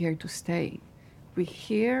say we're here to stay. We're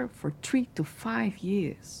here for 3 to 5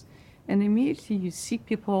 years. And immediately you see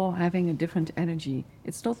people having a different energy.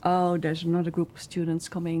 It's not, oh, there's another group of students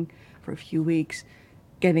coming for a few weeks,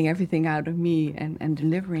 getting everything out of me and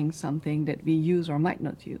delivering something that we use or might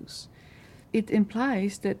not use. It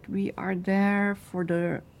implies that we are there for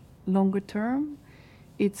the longer term.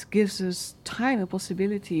 It gives us time and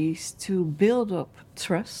possibilities to build up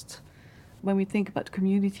trust. When we think about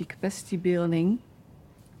community capacity building,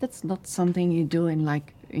 that's not something you do in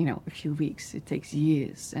a few weeks. It takes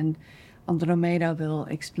years. And Andromeda will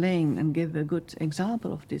explain and give a good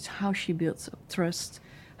example of this, how she builds up trust,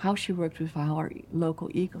 how she worked with our local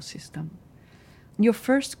ecosystem. Your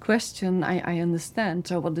first question, I understand,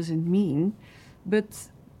 so what does it mean? But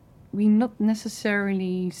we not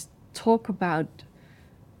necessarily talk about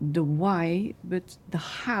the why, but the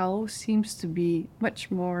how seems to be much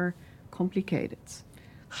more complicated.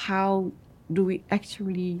 How do we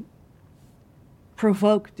actually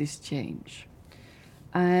provoke this change?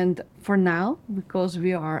 And for now, because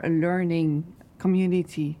we are a learning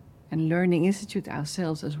community and learning institute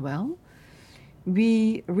ourselves as well,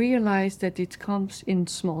 we realize that it comes in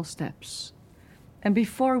small steps. And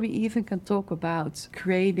before we even can talk about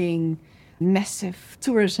creating massive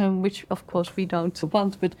tourism, which of course we don't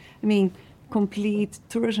want, but complete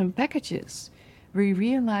tourism packages, we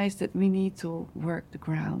realize that we need to work the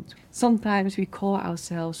ground. Sometimes we call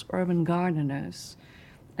ourselves urban gardeners.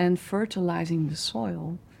 and fertilizing the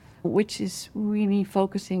soil, which is really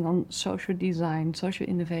focusing on social design, social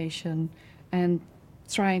innovation, and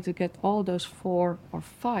trying to get all those 4 or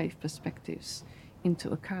 5 perspectives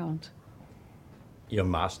into account. Your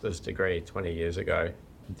master's degree 20 years ago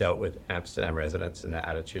dealt with Amsterdam residents and their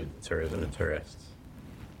attitude to tourism and tourists.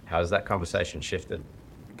 How has that conversation shifted?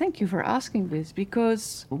 Thank you for asking this,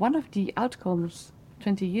 because one of the outcomes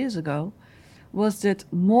 20 years ago was that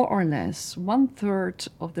more or less 1/3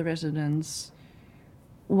 of the residents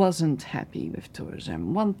wasn't happy with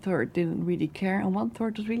tourism. 1/3 didn't really care, and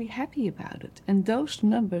 1/3 was really happy about it. And those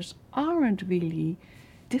numbers aren't really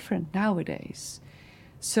different nowadays.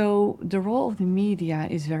 So the role of the media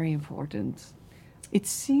is very important. It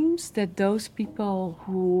seems that those people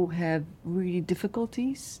who have really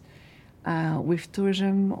difficulties with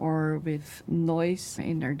tourism or with noise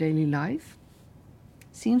in their daily life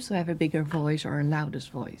seems to have a bigger voice or a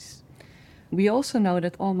loudest voice. We also know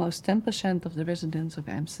that almost 10% of the residents of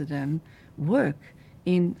Amsterdam work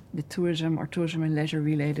in the tourism or tourism and leisure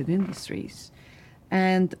related industries.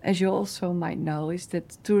 And as you also might know, is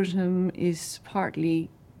that tourism is partly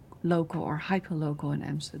local or hyper-local in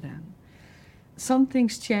Amsterdam. Some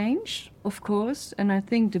things change, of course, and I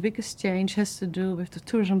think the biggest change has to do with the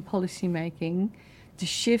tourism policy making, the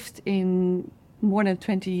shift in more than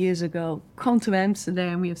 20 years ago, come to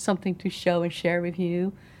Amsterdam, we have something to show and share with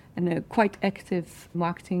you, and a quite active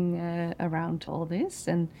marketing around all this.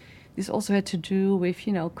 And this also had to do with,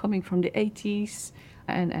 coming from the 80s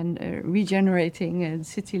and regenerating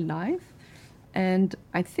city life. And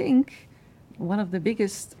I think one of the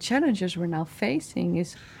biggest challenges we're now facing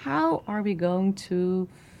is how are we going to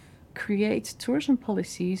create tourism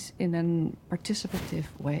policies in a participative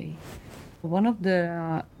way? One of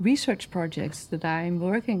the research projects that I'm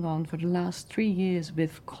working on for the last 3 years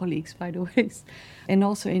with colleagues, by the way, and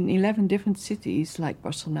also in 11 different cities like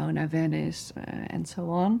Barcelona, Venice, and so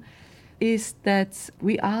on, is that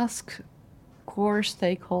we ask core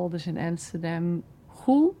stakeholders in Amsterdam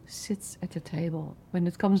who sits at the table when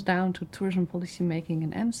it comes down to tourism policy making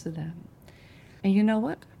in Amsterdam. And you know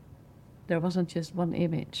what? There wasn't just one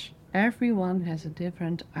image. Everyone has a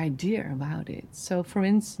different idea about it. So, for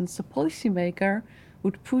instance, the policymaker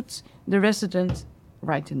would put the resident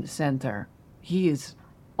right in the center. He is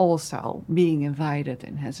also being invited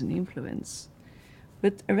and has an influence.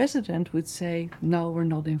 But a resident would say, no, we're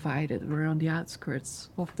not invited. We're on the outskirts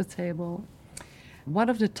of the table. One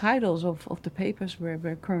of the titles of the papers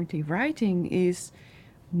we're currently writing is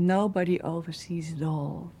Nobody Oversees It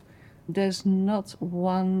All. There's not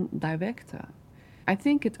one director. I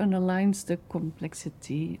think it underlines the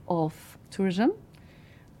complexity of tourism.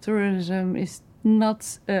 Tourism is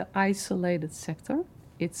not an isolated sector.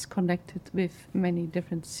 It's connected with many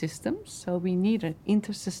different systems, so we need an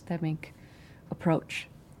intersystemic approach.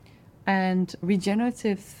 And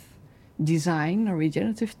regenerative design or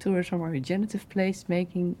regenerative tourism or regenerative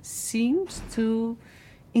placemaking seems to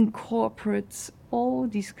incorporate all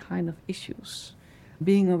these kind of issues.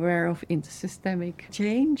 Being aware of intersystemic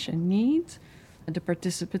change and need, the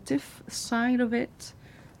participative side of it,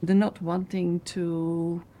 the not wanting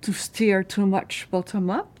to steer too much bottom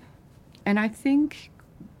up. And I think,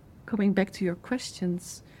 coming back to your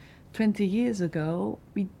questions, 20 years ago,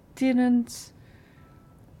 we didn't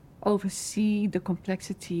oversee the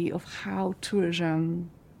complexity of how tourism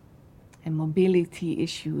and mobility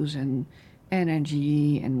issues and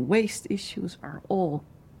energy and waste issues are all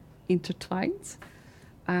intertwined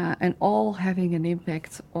and all having an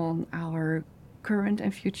impact on our current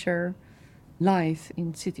and future life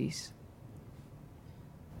in cities.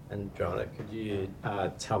 And Joanna, could you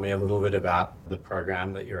tell me a little bit about the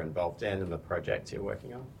program that you're involved in and the project you're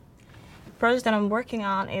working on? The project that I'm working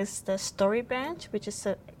on is the story bench, which is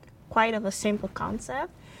quite of a simple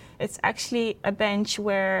concept. It's actually a bench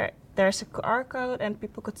where there's a QR code and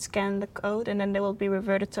people could scan the code, and then they will be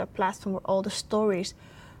reverted to a platform where all the stories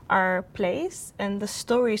are placed. And the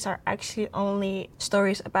stories are actually only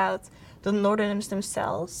stories about the Northerners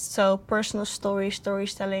themselves. So personal stories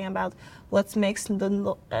telling about what makes the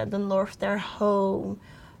North their home,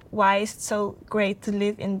 why is it so great to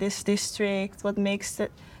live in this district, what makes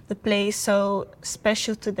the place so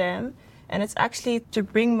special to them. And it's actually to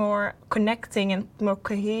bring more connecting and more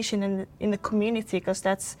cohesion in the community, because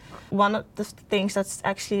that's one of the things that's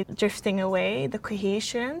actually drifting away, the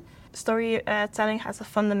cohesion. Storytelling has a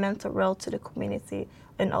fundamental role to the community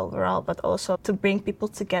and overall, but also to bring people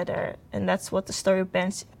together. And that's what the story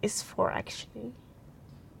bench is for, actually.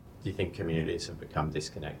 Do you think communities have become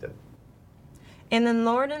disconnected? In the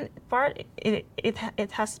northern part,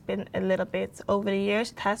 it has been a little bit over the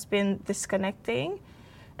years. It has been disconnecting.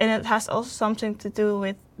 And it has also something to do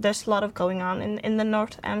with, there's a lot of going on in the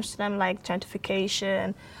north of Amsterdam, like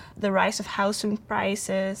gentrification, the rise of housing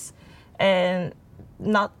prices, and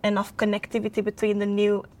not enough connectivity between the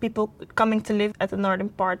new people coming to live at the northern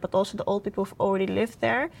part, but also the old people who've already lived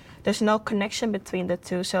there. There's no connection between the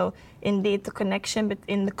two. So indeed, the connection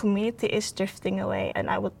between the community is drifting away. And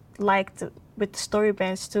I would like to, with the story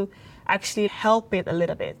bands, to actually help it a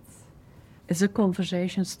little bit. It's a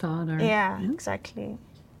conversation starter. Yeah, exactly.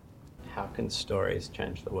 How can stories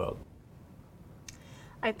change the world?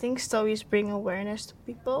 I think stories bring awareness to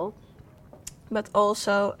people, but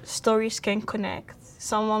also stories can connect.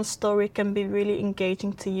 Someone's story can be really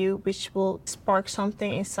engaging to you, which will spark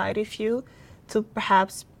something inside of you to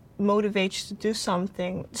perhaps motivate you to do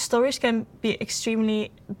something. Stories can be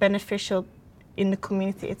extremely beneficial in the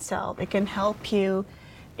community itself. It can help you,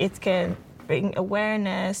 it can bring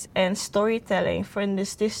awareness and storytelling. For in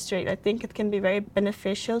this district, I think it can be very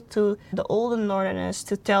beneficial to the older Northerners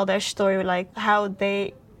to tell their story, like how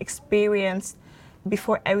they experienced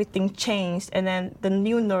before everything changed, and then the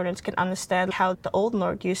new Northerners can understand how the old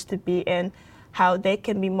North used to be and how they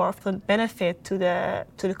can be more of a benefit to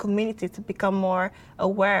the community, to become more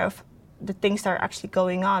aware of the things that are actually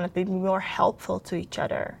going on and be more helpful to each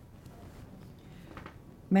other.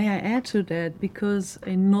 May I add to that? Because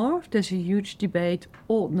in North there's a huge debate,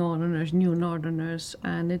 old Northerners, new Northerners,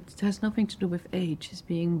 and it has nothing to do with age. It's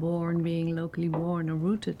being born, being locally born or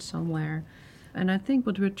rooted somewhere. And I think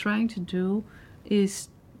what we're trying to do is,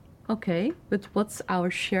 okay, but what's our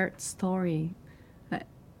shared story?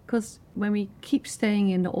 Because when we keep staying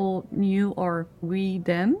in the old, new, or we,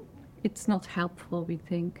 them, it's not helpful, we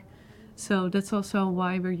think. So that's also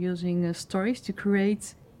why we're using stories to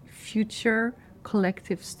create future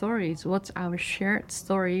collective stories. What's our shared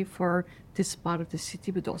story for this part of the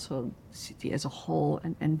city, but also the city as a whole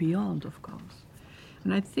and beyond, of course.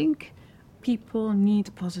 And I think people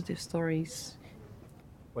need positive stories.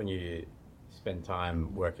 When you spend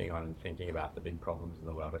time working on and thinking about the big problems in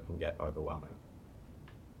the world, it can get overwhelming.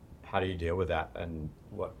 How do you deal with that, and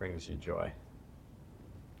what brings you joy?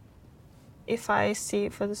 If I see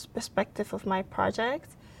it from the perspective of my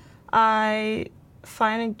project, I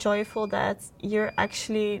find it joyful that you're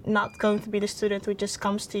actually not going to be the student who just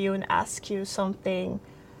comes to you and asks you something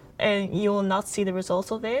and you will not see the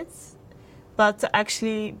results of it, but to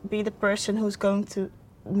actually be the person who's going to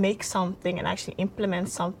make something and actually implement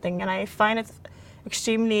something. And I find it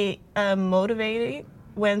extremely motivating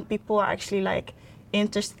when people are actually like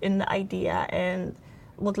interested in the idea and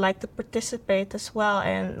would like to participate as well.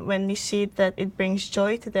 And when you see that it brings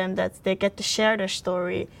joy to them, that they get to share their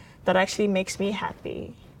story, that actually makes me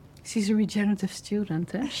happy. She's a regenerative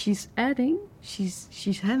student. She's adding,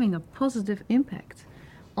 she's having a positive impact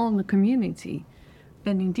on the community.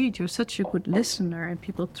 And indeed, you're such a good listener and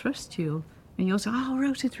people trust you. And you also, oh,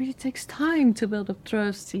 Rose, it really takes time to build up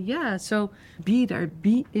trust. Yeah, so be there,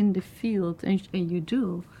 be in the field, and you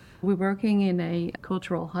do. We're working in a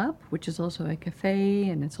cultural hub, which is also a cafe,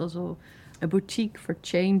 and it's also a boutique for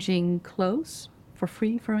changing clothes for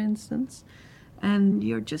free, for instance. And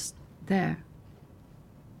you're just there.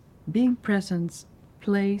 Being present,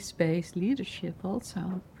 place-based leadership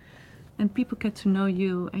also. And people get to know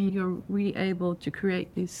you, and you're really able to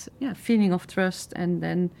create this feeling of trust and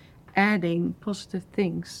then adding positive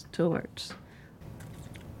things towards.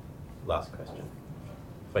 Last question.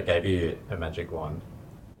 If I gave you a magic wand,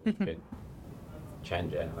 you could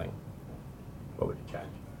change anything, what would you change?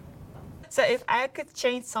 So if I could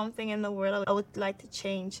change something in the world, I would like to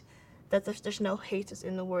change that there's no haters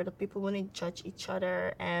in the world, that people wouldn't judge each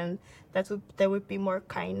other, and there would be more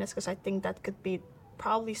kindness, because I think that could be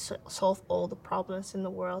probably solve all the problems in the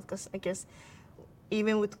world. Because I guess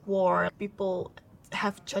even with war, people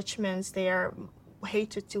have judgments, they are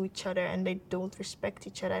hatred to each other, and they don't respect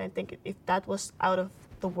each other. And I think if that was out of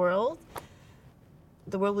the world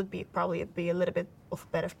would probably be a little bit of a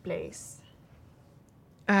better place.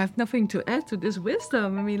 I have nothing to add to this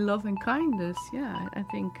wisdom. I mean, love and kindness. Yeah, I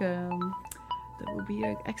think that would be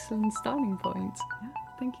an excellent starting point. Yeah,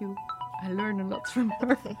 thank you. I learned a lot from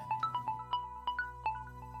her.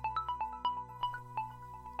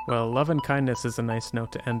 Well, love and kindness is a nice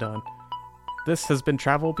note to end on. This has been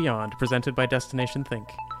Travel Beyond, presented by Destination Think.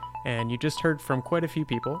 And you just heard from quite a few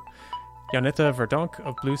people. Janetta Verdonk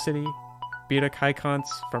of Blue City, Birk Heikants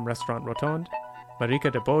from Restaurant Rotonde,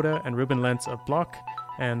 Marika de Bode and Ruben Lentz of Block,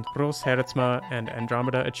 and Roos Heretsma and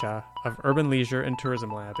Andromeda Acha of Urban Leisure and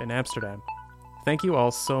Tourism Lab in Amsterdam. Thank you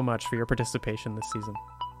all so much for your participation this season.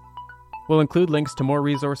 We'll include links to more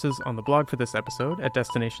resources on the blog for this episode at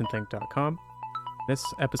destinationthink.com. This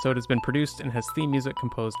episode has been produced and has theme music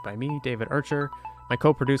composed by me, David Archer. My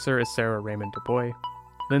co-producer is Sarah Raymond DuBois.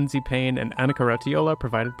 Lindsay Payne and Annika Rautiola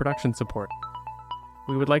provided production support.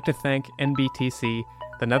 We would like to thank NBTC,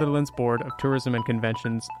 the Netherlands Board of Tourism and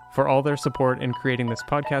Conventions, for all their support in creating this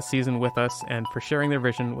podcast season with us and for sharing their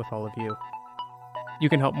vision with all of you. You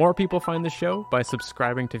can help more people find the show by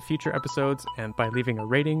subscribing to future episodes and by leaving a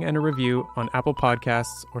rating and a review on Apple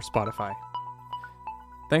Podcasts or Spotify.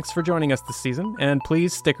 Thanks for joining us this season, and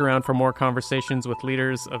please stick around for more conversations with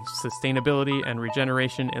leaders of sustainability and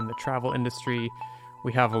regeneration in the travel industry.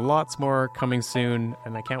 We have lots more coming soon,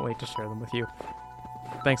 and I can't wait to share them with you.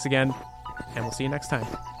 Thanks again, and we'll see you next time.